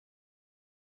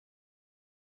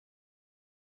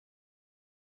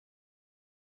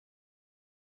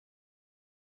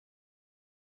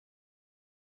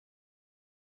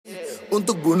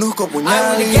Untuk bunuh kau punya.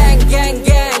 I'm with the gang, gang,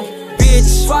 gang.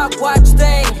 Bitch, fuck what you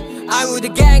think. I'm with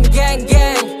the gang, gang,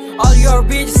 gang. All your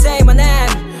bitches say my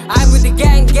name. I'm with the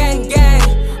gang, gang, gang.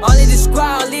 Only the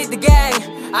squad lead the gang.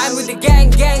 I'm with the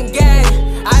gang, gang,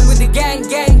 gang. I'm with the gang,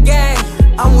 gang, gang.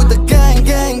 I'm with the gang,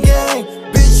 gang, gang.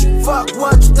 Bitch, fuck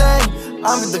what you think.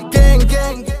 I'm with the gang,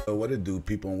 gang, gang. What it do,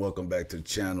 people, and welcome back to the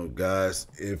channel, guys.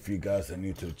 If you guys are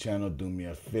new to the channel, do me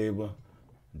a favor.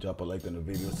 Drop a like on the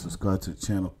video, subscribe to the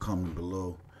channel, comment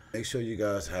below. Make sure you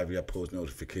guys have your post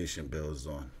notification bells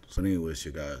on. So anyways,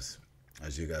 you guys,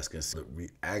 as you guys can see, the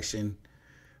reaction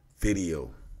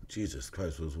video. Jesus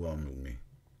Christ, what's wrong with me?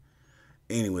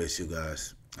 Anyways, you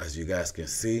guys, as you guys can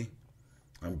see,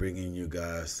 I'm bringing you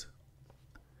guys.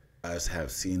 You guys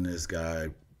have seen this guy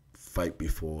fight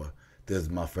before. This is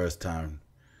my first time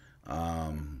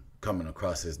coming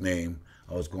across his name.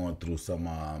 I was going through some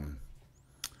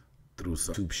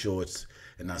YouTube shorts,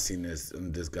 and I seen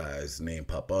this guy's name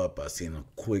pop up. I seen a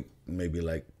quick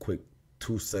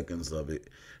 2 seconds of it,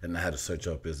 and I had to search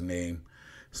up his name.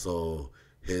 So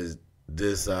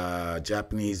this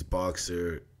Japanese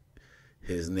boxer,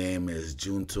 his name is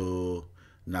Junto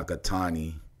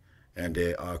Nakatani, and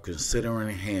they are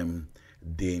considering him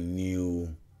the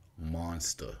new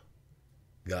monster.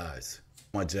 Guys,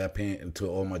 to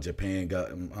all my Japan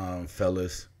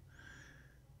fellas,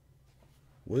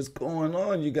 what's going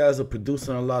on? You guys are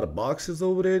producing a lot of boxes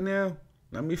over there now?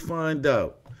 Let me find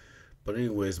out. But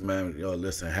anyways, man, yo,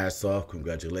 listen, hats off.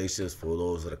 Congratulations for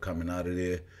those that are coming out of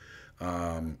there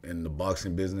in the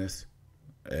boxing business.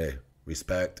 Hey,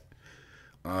 respect.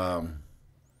 But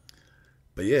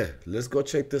yeah, let's go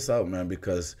check this out, man,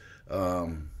 because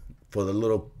for the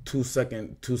little two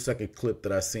second clip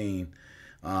that I seen,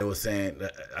 it was saying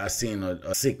that I seen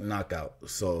a sick knockout.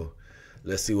 So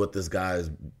let's see what this guy's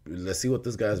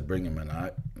bringing, man. All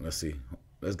right, let's see.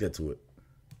 Let's get to it.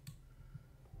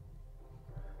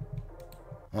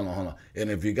 Hold on. And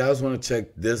if you guys want to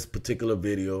check this particular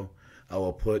video, I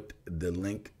will put the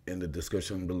link in the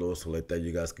description below, so like that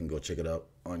you guys can go check it out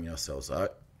on yourselves. All right.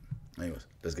 Anyways,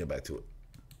 let's get back to it.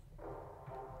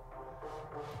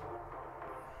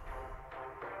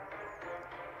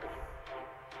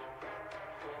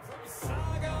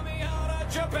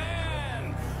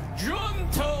 Japan,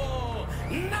 Junto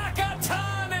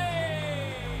Nakatani.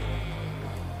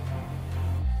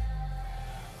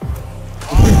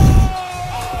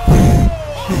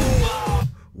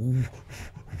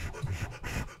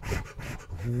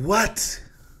 What?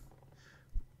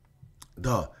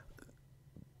 Dog.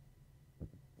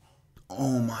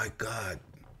 Oh my God.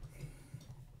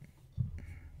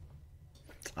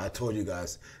 I told you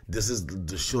guys, this is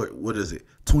the short, what is it?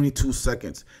 22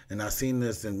 seconds. And I seen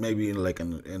this in maybe like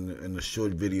in a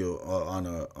short video on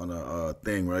a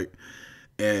thing, right?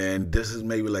 And this is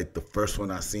maybe like the first one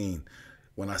I seen.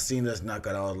 When I seen this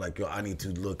knockout, I was like, yo, I need to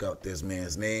look up this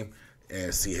man's name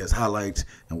and see his highlights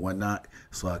and whatnot,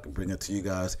 so I can bring it to you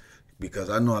guys, because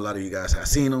I know a lot of you guys have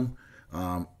seen him.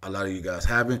 A lot of you guys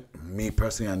haven't. Me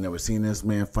personally, I never seen this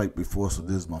man fight before, so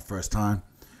this is my first time.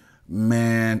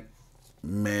 Man. Oh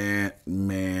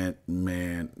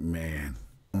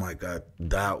my God,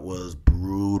 that was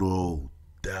brutal.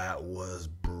 That was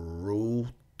brutal.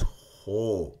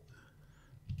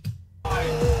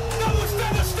 That was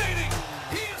devastating.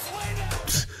 He is laid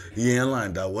out. He ain't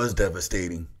lying. That was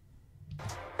devastating.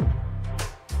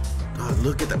 God,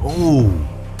 look at that. Oh.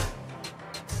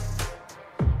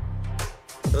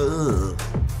 Ugh.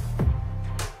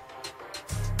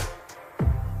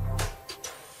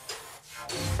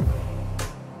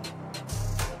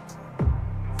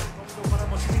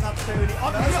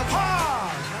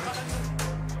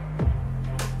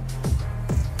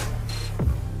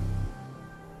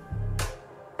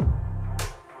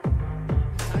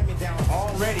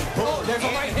 There's a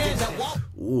right hand that walks.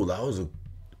 Ooh, that was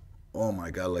oh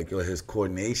my God, like, yo, his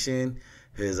coordination,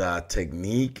 his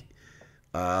technique.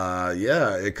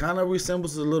 Yeah, it kind of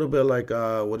resembles a little bit like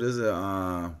what is it?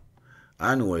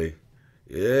 Anyway,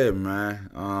 yeah, man.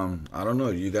 I don't know.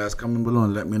 You guys comment below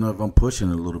and let me know if I'm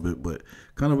pushing a little bit, but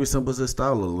kind of resembles his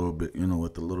style a little bit, you know,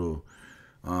 with the little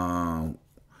 1-2,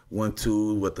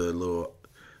 with the little,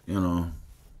 you know,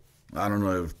 I don't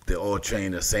know if they all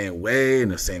train the same way in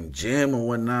the same gym or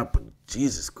whatnot, but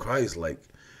Jesus Christ, like,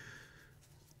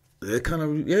 it kind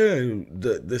of, yeah,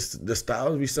 the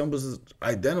style resembles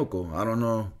identical. I don't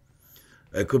know.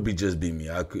 It could be just me.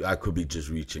 I could be just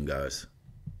reaching, guys.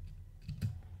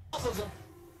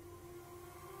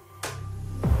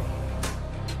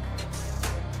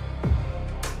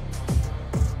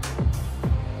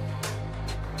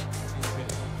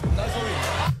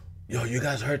 Yo, you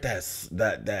guys heard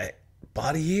that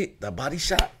body hit, that body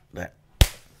shot? That.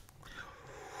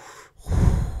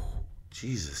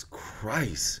 Jesus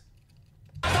Christ.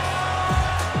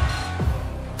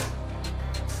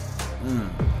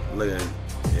 Look at him.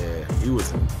 Yeah,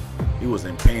 he was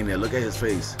in pain there. Look at his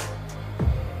face.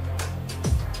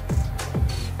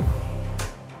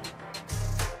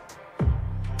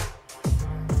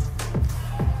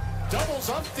 Doubles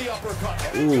up the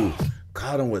uppercut. Ooh,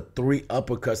 caught him with 3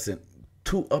 uppercuts and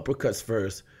 2 uppercuts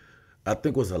first. I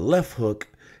think it was a left hook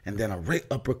and then a right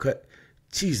uppercut.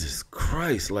 Jesus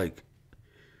Christ, like,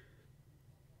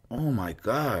 oh my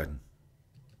God.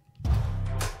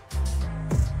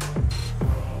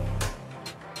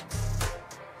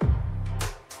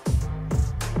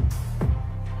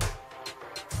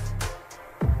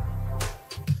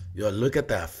 Yo, look at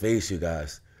that face, you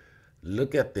guys.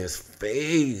 Look at this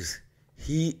face.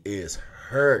 He is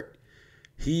hurt.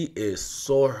 He is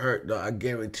so hurt, though. I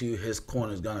guarantee you his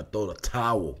corner's gonna throw the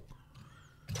towel.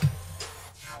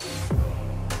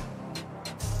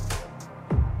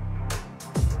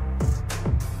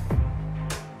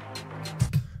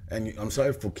 And I'm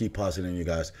sorry for keep pausing on you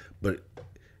guys, but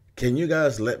can you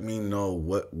guys let me know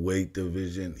what weight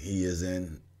division he is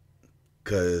in?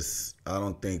 Because I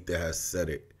don't think they has said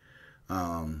it.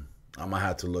 I might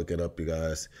have to look it up, you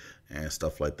guys, and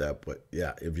stuff like that. But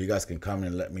yeah, if you guys can come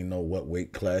and let me know what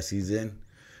weight class he's in,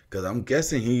 because I'm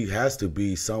guessing he has to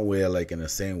be somewhere like in the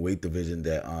same weight division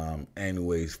that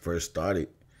anyways first started,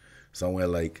 somewhere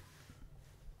like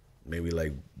maybe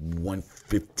like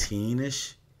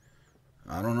 115-ish.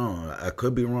 I don't know. I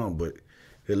could be wrong, but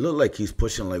it looked like he's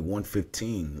pushing like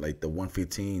 115, like the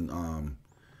 115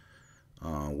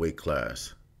 weight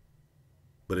class.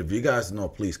 But if you guys know,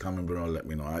 please comment below and let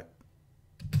me know, all right?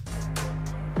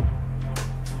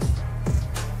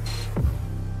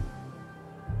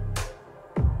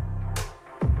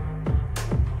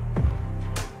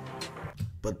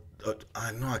 But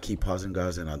I know I keep pausing,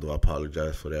 guys, and I do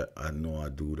apologize for that. I know I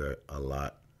do that a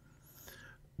lot.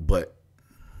 But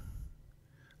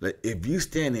like, if you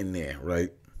stand in there,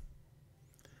 right,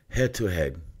 head to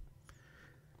head,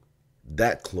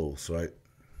 that close, right?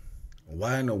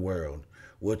 Why in the world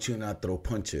would you not throw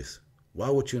punches? Why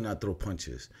would you not throw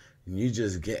punches? And you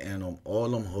just getting them, all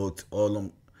them hooks, all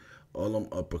them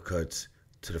uppercuts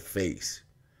to the face,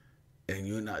 and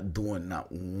you're not doing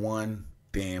not one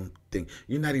damn thing.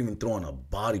 You're not even throwing a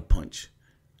body punch.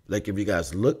 Like, if you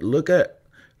guys look at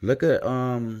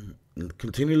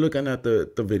continue looking at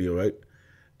the video, right?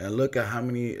 And look at how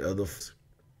many of the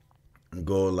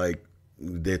go like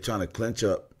they're trying to clinch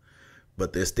up,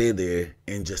 but they stay there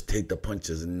and just take the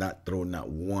punches and not throw not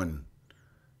one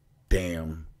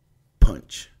damn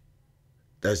punch.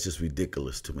 That's just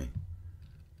ridiculous to me.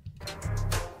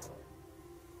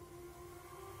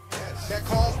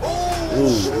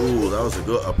 Ooh, that was a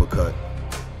good uppercut.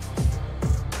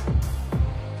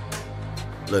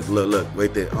 Look,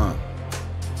 right there,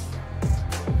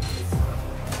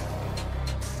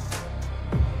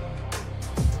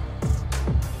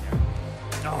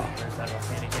 Oh, there's that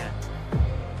left hand again.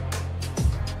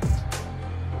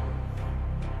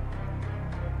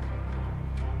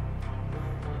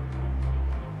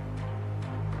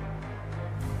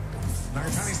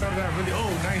 Nakatani started out really,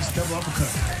 nice double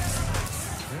uppercut.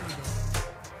 There we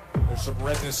go. There's some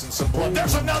redness and some blood.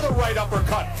 There's another right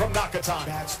uppercut from Nakatani.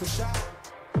 That's the shot.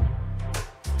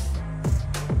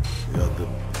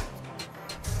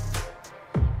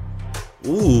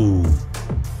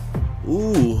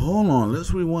 Ooh, hold on.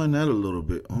 Let's rewind that a little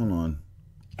bit. Hold on.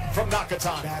 From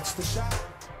Nakatani. That's the shot.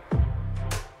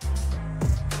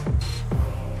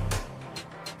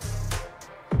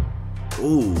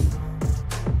 Ooh.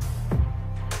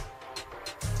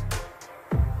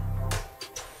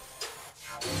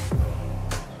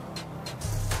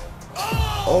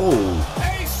 Oh.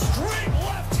 A straight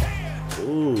left hand.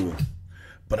 Ooh.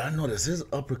 But I noticed his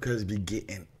uppercuts be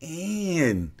getting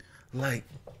in. Like,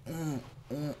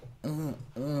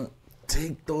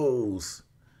 take those.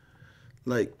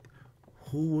 Like,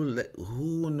 who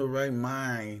in the right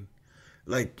mind?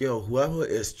 Like, yo, whoever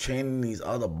is training these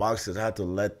other boxers had to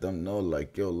let them know,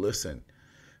 like, yo, listen,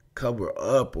 cover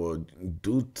up or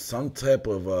do some type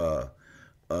of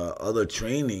other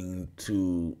training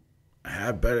to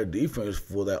have better defense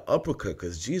for that uppercut.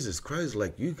 Because Jesus Christ,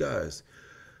 like, you guys,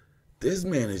 this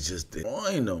man is just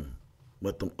destroying them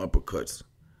with them uppercuts.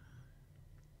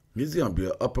 He's gonna be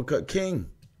an uppercut king.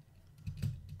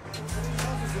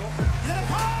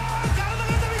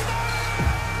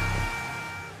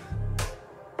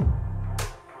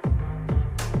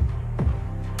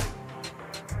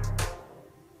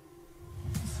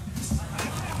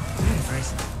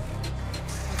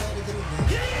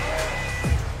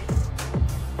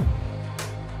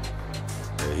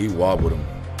 he wobbled him.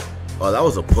 Oh, that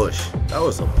was a push. That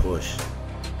was a push.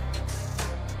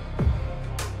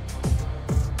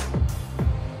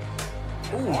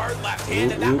 Ooh, hard left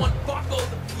hand, and that one buckled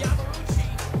Yamaguchi.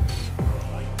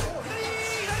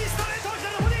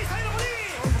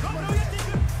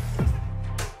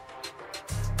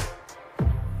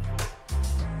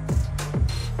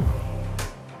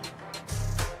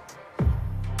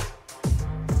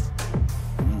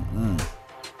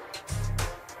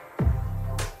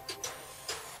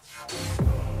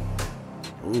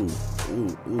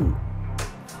 Ooh.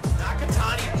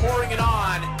 Nakatani pouring it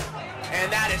on,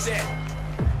 and that is it.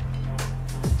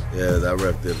 Yeah, that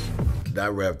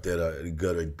ref did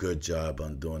a good job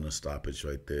on doing the stoppage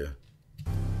right there.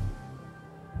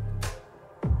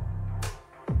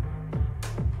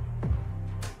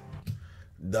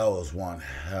 That was one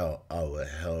hell of a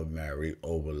Hail Mary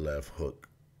over left hook,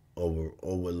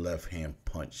 over left hand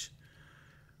punch.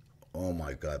 Oh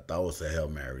my God, that was a Hail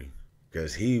Mary.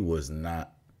 Because he was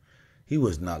not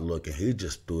looking. He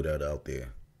just threw that out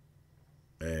there.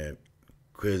 And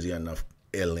crazy enough,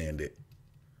 it landed.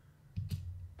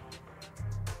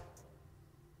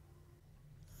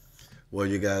 Well,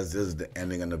 you guys, this is the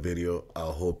ending of the video.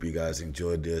 I hope you guys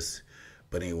enjoyed this.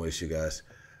 But anyways, you guys,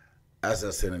 as I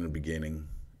said in the beginning,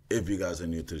 if you guys are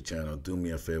new to the channel, do me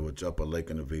a favor, drop a like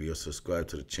on the video, subscribe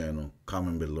to the channel,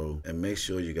 comment below, and make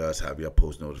sure you guys have your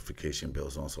post notification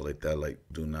bells on so like that,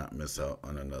 do not miss out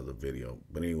on another video.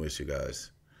 But anyways, you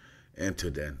guys,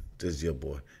 until then, this is your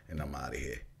boy, and I'm out of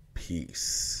here.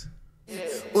 Peace.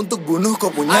 Untuk bunuh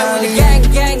kau punya. I'm with the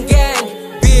gang,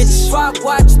 bitch. Fuck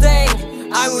what you think.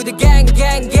 I'm with the gang.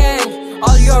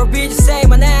 All your bitches say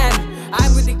my name.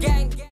 I'm with the gang.